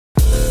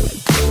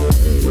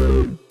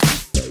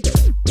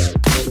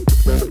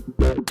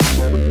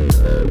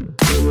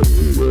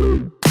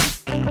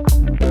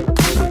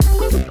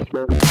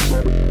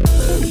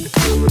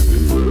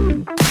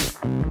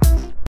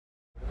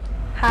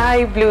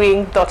Hi,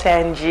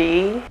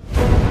 blueink.ng.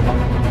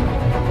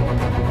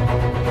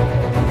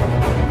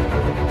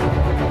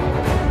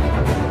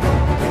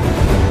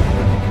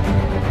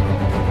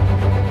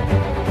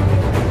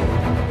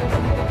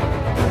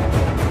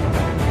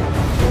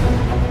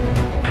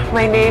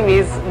 My name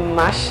is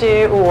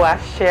Maste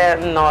Cooks.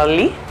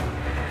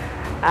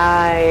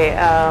 I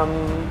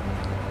am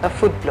a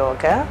food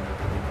blogger,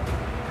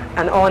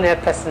 an on-air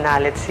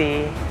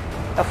personality,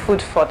 a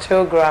food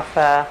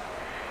photographer,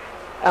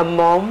 a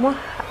mom,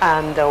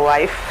 and a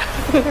wife.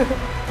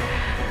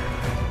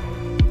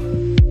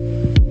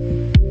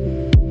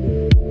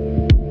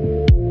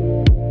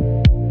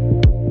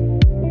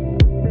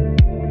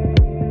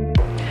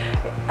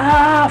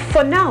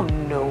 For now,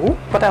 no,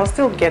 but I'll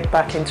still get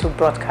back into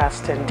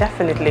broadcasting,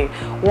 definitely.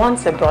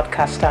 Once a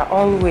broadcaster,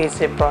 always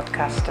a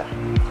broadcaster.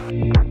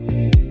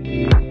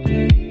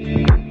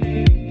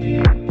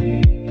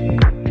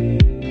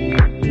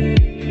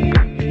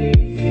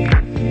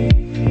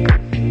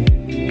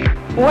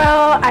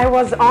 Well, I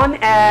was on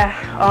air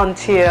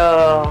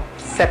until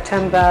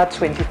September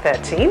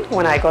 2013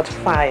 when I got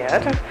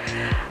fired.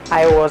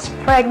 I was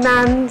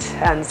pregnant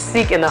and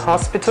sick in the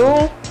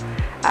hospital.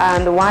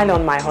 And while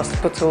on my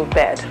hospital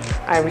bed,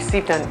 I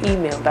received an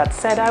email that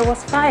said I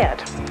was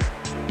fired.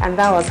 And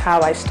that was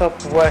how I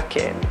stopped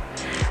working.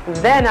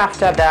 Then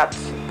after that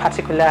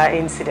particular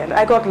incident,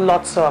 I got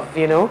lots of,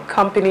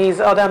 companies,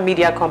 other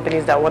media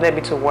companies that wanted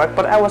me to work,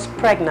 but I was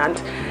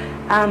pregnant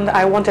and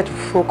I wanted to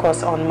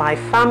focus on my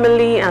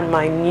family and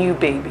my new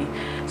baby.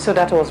 So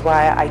that was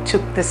why I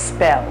took this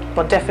spell.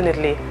 But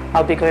definitely,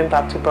 I'll be going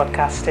back to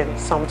broadcasting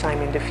sometime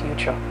in the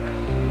future.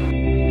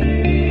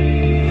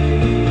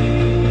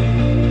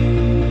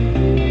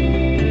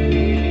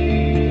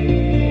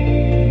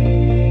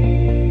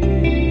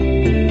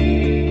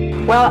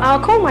 Well, I'll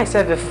call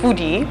myself a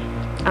foodie.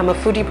 I'm a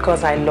foodie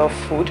because I love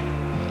food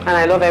and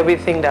I love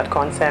everything that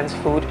concerns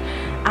food.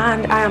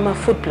 And I am a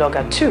food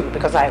blogger too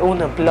because I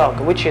own a blog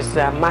which is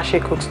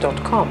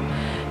mastecooks.com.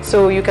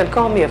 So you can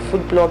call me a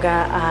food blogger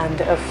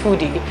and a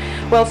foodie.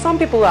 Well, some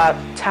people are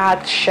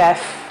tagged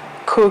chef,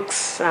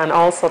 cooks and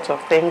all sorts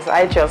of things.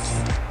 I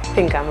just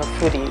think I'm a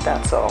foodie,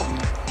 that's all.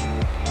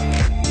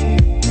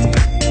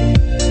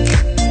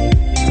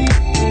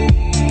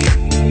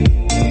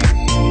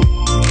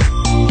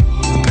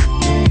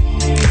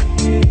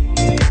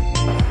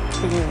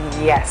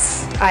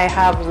 Yes, I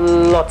have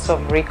lots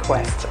of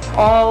requests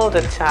all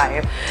the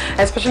time,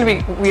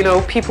 especially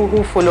people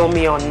who follow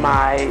me on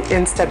my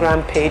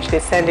Instagram page. They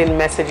send in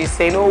messages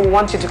saying, oh, we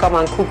want you to come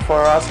and cook for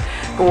us,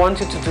 we want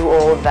you to do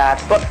all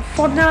that. But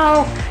for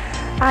now,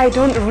 I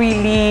don't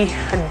really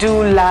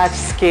do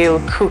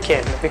large-scale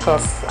cooking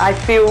because I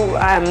feel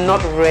I'm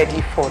not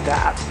ready for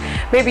that.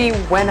 Maybe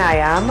when I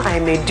am, I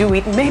may do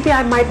it. Maybe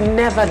I might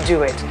never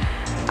do it.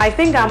 I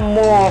think I'm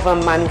more of a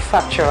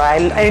manufacturer. I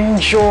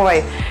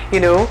enjoy,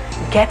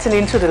 getting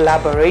into the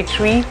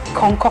laboratory,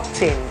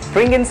 concocting,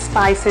 bringing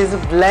spices,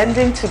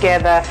 blending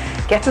together,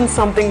 getting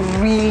something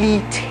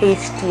really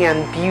tasty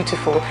and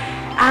beautiful,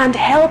 and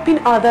helping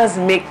others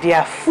make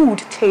their food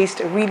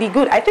taste really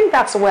good. I think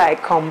that's where I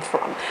come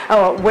from,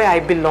 or where I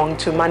belong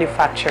to,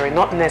 manufacturing,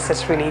 not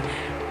necessarily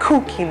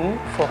cooking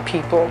for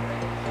people.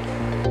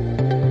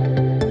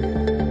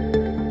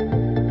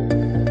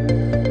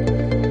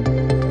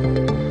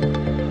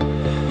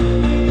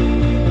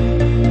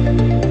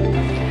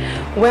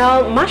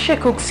 Well, Maste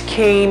Cooks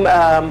came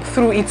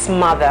through its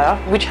mother,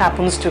 which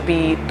happens to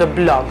be the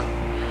blog.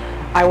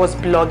 I was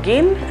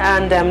blogging,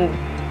 and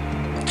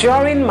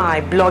during my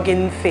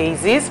blogging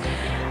phases,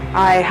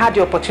 I had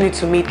the opportunity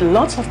to meet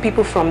lots of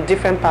people from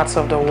different parts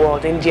of the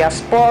world, in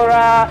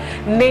diaspora,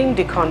 name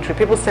the country,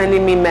 people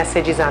sending me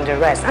messages and the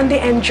rest, and they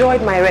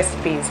enjoyed my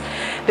recipes.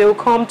 They will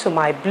come to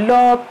my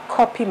blog,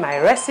 copy my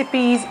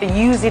recipes,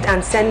 use it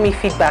and send me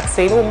feedback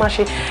saying, oh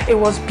Maste, it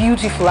was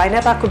beautiful, I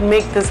never could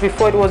make this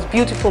before, it was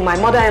beautiful, my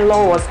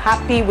mother-in-law was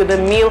happy with the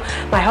meal,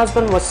 my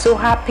husband was so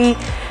happy.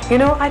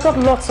 I got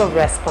lots of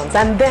response,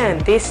 and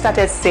then they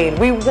started saying,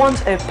 we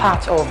want a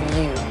part of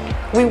you.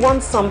 We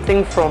want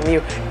something from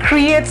you.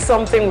 Create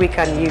something we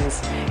can use.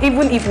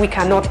 Even if we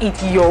cannot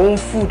eat your own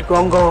food,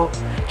 gongo,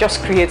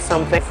 just create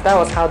something. That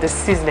was how the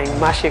seasoning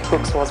Maste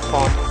Cooks was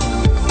born.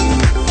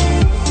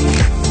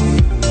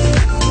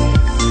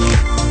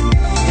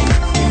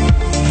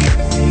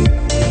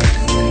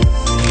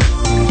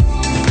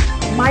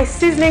 My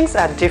seasonings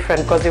are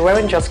different because they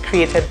weren't just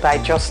created by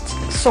just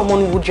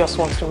someone who just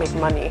wants to make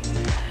money.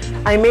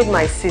 I made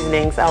my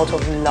seasonings out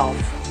of love.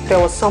 There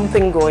was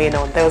something going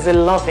on. There was a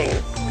loving.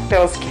 There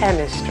was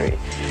chemistry.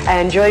 I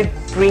enjoyed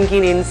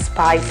bringing in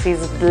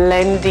spices,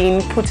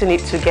 blending, putting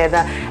it together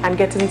and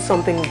getting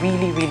something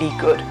really, really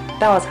good.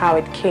 That was how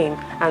it came,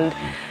 and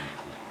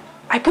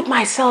I put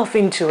myself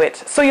into it.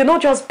 So you're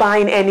not just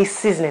buying any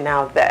seasoning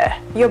out there.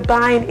 You're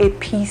buying a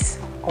piece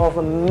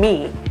of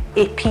me,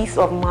 a piece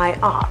of my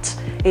art,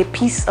 a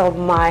piece of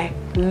my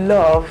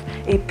love,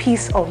 a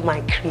piece of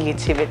my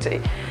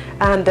creativity.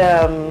 And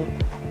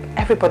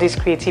everybody's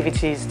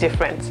creativity is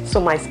different.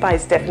 So my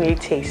spice definitely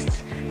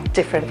tastes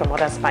different from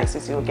other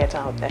spices you'll get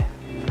out there.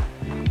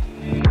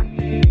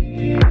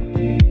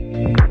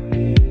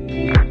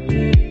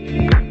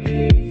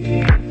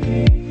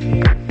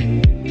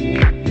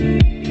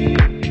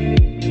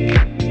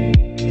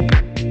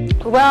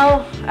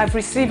 I've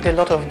received a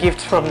lot of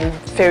gifts from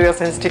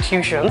various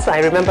institutions. I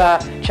remember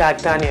Jack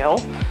Daniel,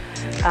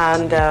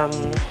 and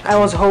I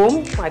was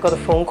home. I got a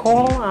phone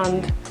call,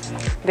 and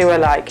they were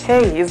like,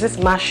 "Hey, is this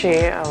Maste?"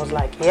 I was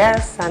like,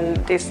 "Yes," and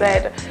they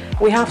said,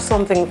 "We have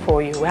something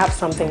for you. We have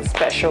something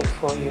special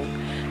for you."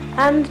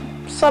 And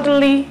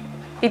suddenly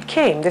it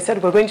came. They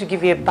said, "We're going to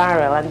give you a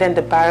barrel," and then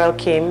the barrel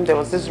came. There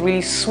was this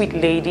really sweet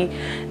lady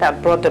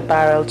that brought the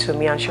barrel to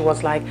me, and she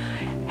was like,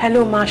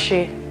 "Hello,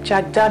 Maste.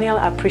 Jack Daniel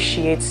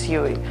appreciates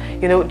you.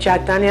 You know,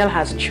 Jack Daniel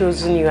has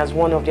chosen you as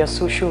one of their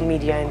social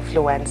media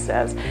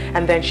influencers."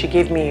 And then she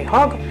gave me a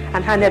hug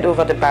and handed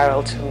over the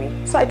barrel to me.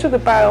 So I took the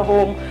barrel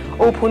home,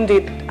 opened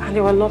it, and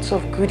there were lots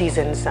of goodies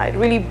inside,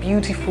 really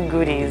beautiful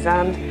goodies.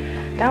 And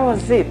that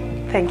was it.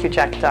 Thank you,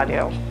 Jack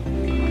Daniel.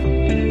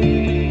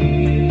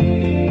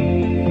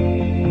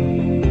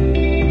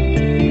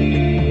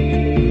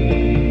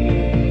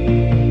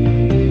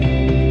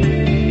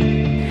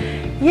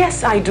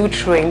 Yes, I do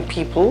train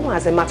people.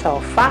 As a matter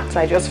of fact,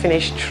 I just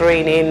finished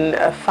training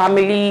a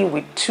family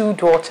with 2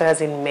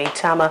 daughters in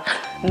Maitama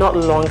not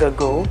long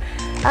ago.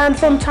 And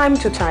from time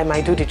to time, I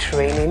do the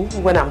training.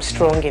 When I'm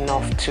strong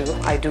enough to,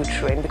 I do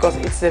train, because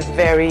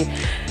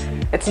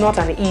it's not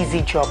an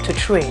easy job to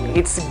train.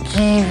 It's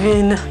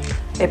giving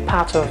a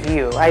part of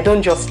you. I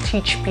don't just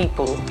teach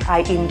people, I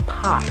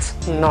impart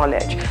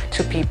knowledge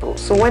to people.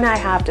 So when I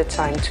have the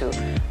time to,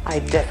 I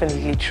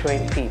definitely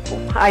train people.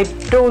 I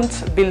don't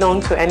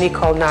belong to any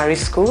culinary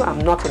school.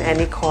 I'm not in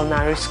any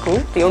culinary school.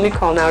 The only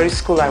culinary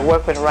school I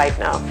work with right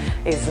now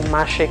is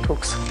Maste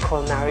Cooks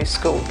Culinary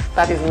School.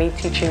 That is me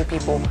teaching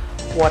people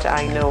what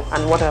I know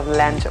and what I've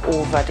learned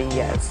over the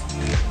years.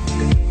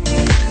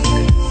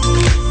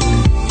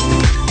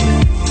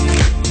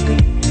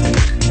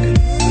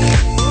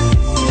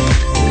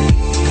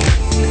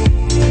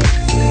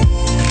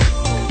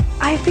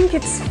 I think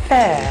it's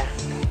fair.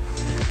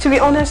 To be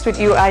honest with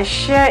you, I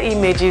share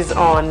images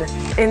on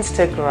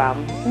Instagram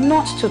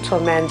not to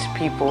torment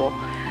people.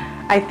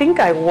 I think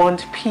I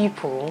want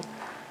people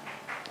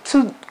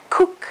to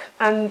cook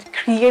and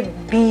create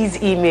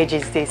these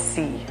images they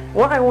see.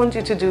 What I want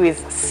you to do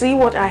is see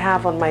what I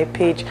have on my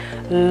page,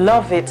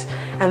 love it,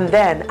 and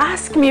then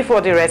ask me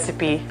for the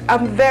recipe.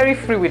 I'm very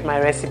free with my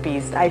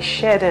recipes. I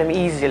share them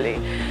easily.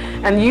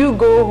 And you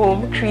go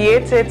home,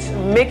 create it,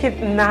 make it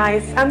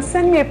nice, and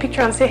send me a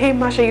picture and say, "Hey,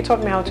 Maste, you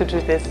taught me how to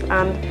do this."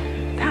 And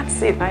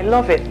that's it. I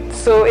love it.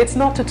 So it's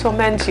not to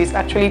torment you, it's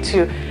actually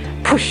to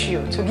push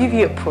you, to give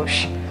you a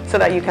push so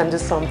that you can do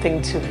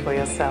something too for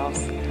yourselves.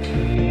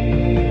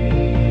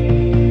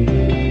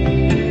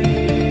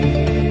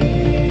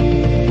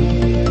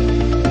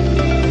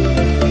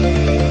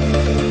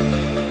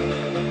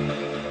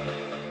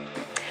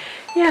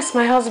 Yes,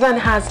 my husband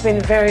has been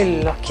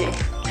very lucky.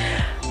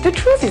 The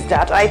truth is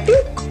that I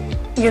think,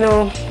 you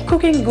know,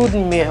 cooking good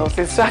meals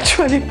is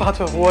actually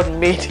part of what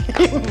made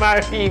him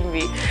marry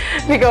me.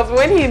 Because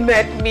when he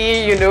met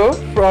me, you know,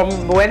 from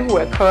when we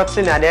were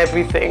courting and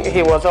everything,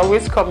 he was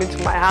always coming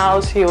to my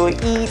house, he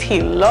would eat,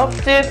 he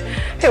loved it.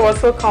 He was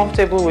so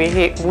comfortable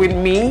with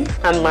me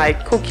and my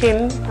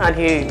cooking, and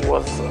he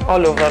was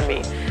all over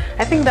me.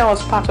 I think that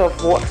was part of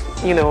what,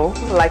 you know,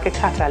 like a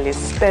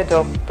catalyst, sped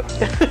up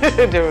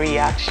the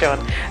reaction,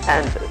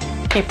 and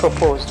he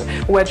proposed.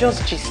 We're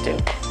just gisting.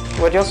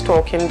 We're just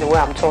talking the way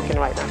I'm talking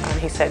right now. And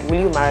he said, "Will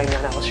you marry me?"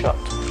 And I was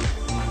shocked.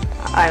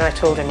 And I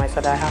told him, I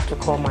said, "I have to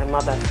call my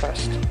mother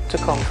first to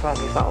confirm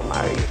if I'll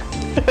marry you."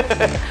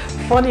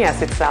 Funny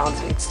as it sounds,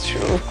 it's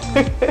true.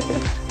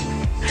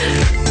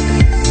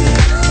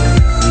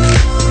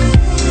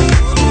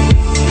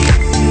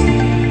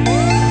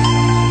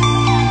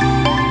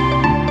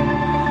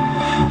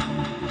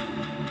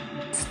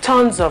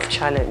 Tons of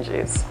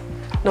challenges.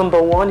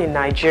 Number one, in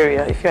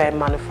Nigeria, if you're a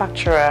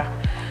manufacturer,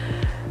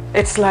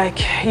 it's like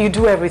you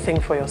do everything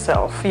for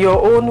yourself. Your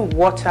own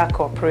water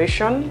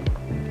corporation,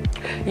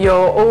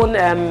 your own,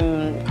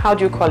 how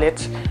do you call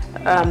it,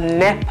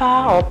 NEPA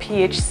or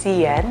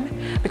PHCN,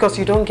 because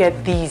you don't get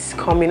these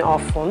coming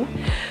often.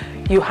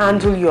 You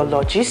handle your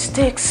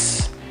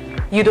logistics.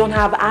 You don't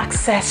have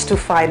access to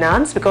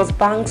finance because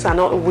banks are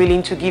not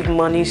willing to give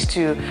monies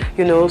to,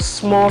 you know,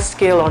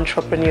 small-scale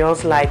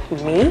entrepreneurs like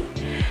me.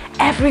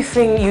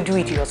 Everything you do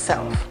it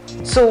yourself.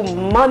 So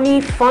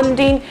money,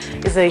 funding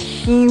is a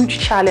huge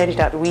challenge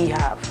that we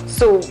have.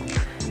 So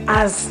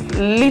as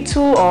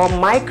little or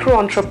micro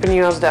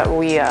entrepreneurs that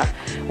we are,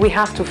 we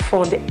have to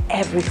fund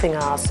everything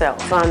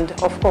ourselves. And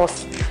of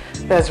course,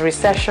 there's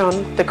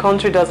recession. The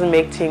country doesn't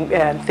make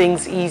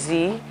things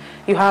easy.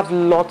 You have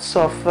lots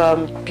of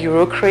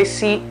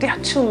bureaucracy. There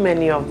are too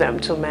many of them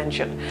to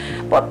mention.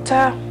 But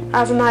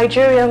as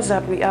Nigerians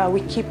that we are,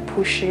 we keep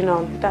pushing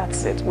on.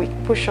 That's it. We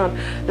push on.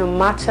 No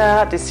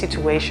matter the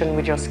situation,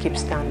 we just keep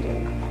standing.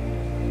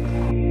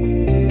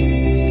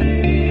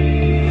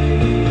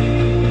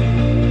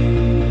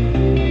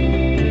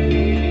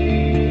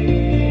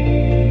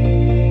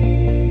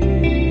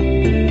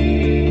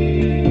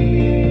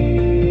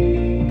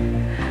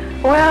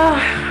 Well,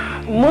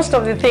 most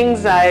of the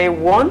things I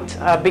want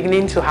are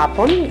beginning to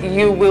happen.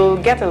 You will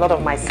get a lot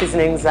of my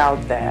seasonings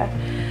out there.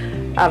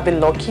 I've been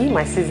lucky.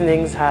 My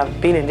seasonings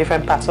have been in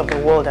different parts of the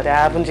world that I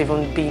haven't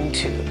even been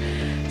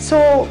to.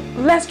 So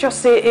let's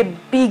just say a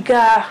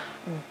bigger,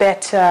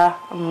 better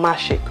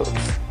Maste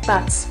Cooks.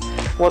 That's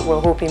what we're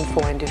hoping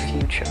for in the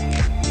future.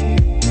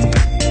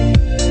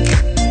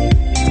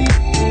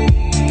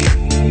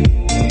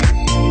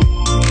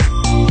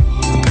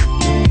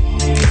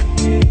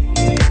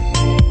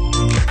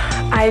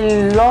 I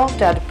love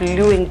that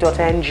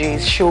blueink.ng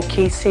is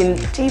showcasing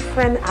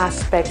different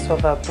aspects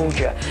of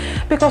Abuja,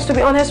 because to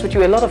be honest with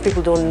you, a lot of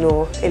people don't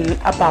know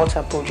about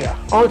Abuja.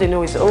 All they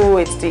know is, oh,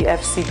 it's the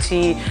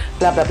FCT,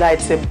 blah blah blah,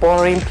 it's a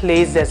boring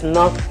place, there's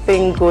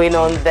nothing going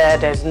on there,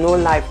 there's no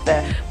life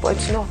there. But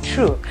it's not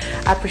true.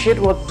 I appreciate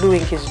what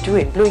Blueink is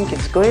doing. Blueink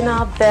is going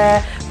out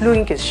there,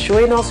 Blueink is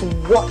showing us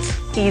what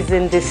is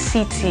in the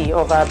city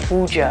of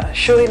Abuja,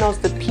 showing us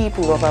the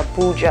people of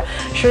Abuja,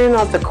 showing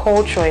us the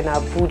culture in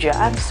Abuja,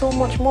 and so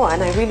much more.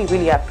 And I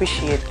really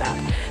appreciate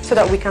that, so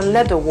that we can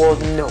let the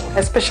world know,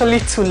 especially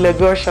to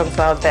Lagosians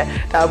out there,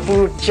 that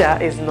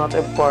Abuja is not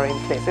a boring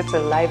place. It's a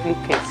lively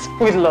place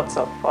with lots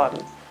of fun.